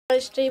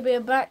Guys, today we are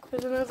back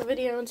with another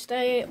video, and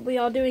today we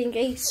are doing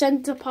a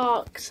Center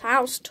Parcs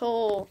house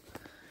tour.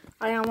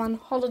 I am on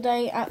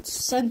holiday at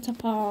Center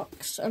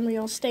Parcs and we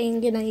are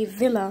staying in a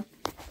villa.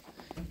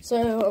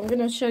 So I'm going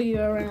to show you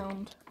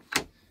around.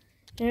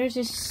 There's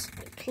this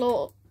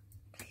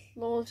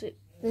closet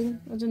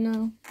thing, I don't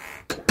know.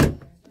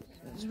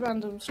 There's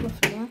random stuff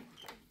in there.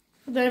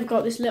 Then I've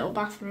got this little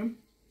bathroom.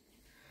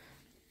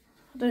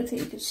 I don't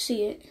think you can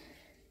see it,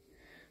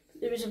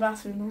 but there is a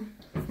bathroom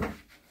there.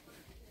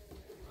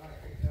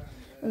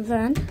 And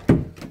then,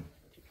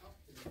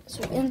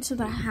 so into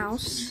the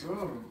house,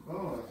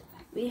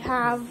 we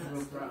have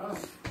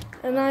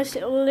a nice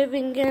little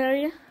living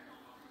area,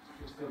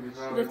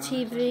 the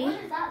TV,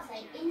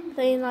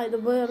 playing like the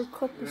World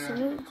Cup or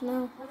something,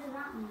 no.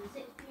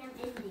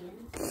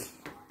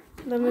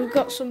 Then we've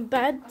got some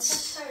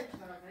beds.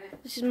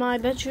 This is my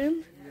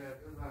bedroom.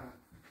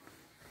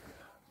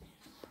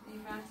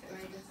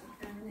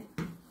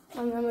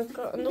 And then we've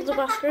got another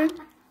bathroom.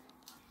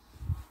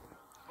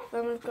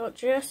 Then we've got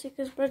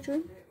Jessica's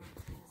bedroom.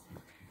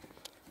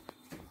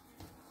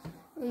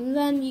 And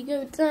then you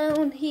go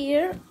down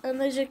here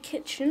and there's a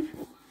kitchen.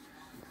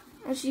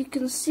 As you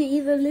can see,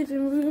 the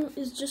living room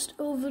is just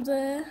over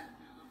there.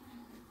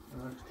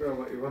 Draw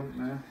what you want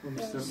now.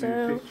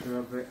 So me a picture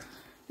of it.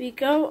 We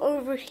go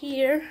over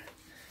here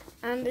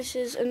and this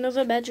is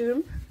another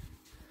bedroom.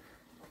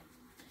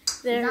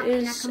 There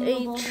is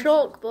a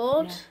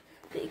chalkboard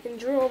that you can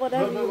draw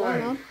whatever you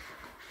want on.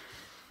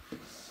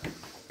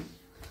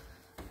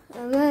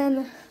 And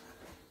then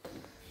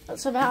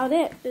that's about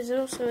it. There's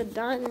also a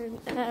dining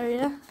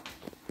area.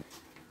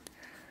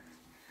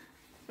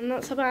 And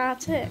that's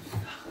about it.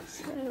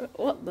 So,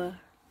 what the?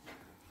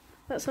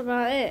 That's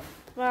about it.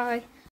 Bye.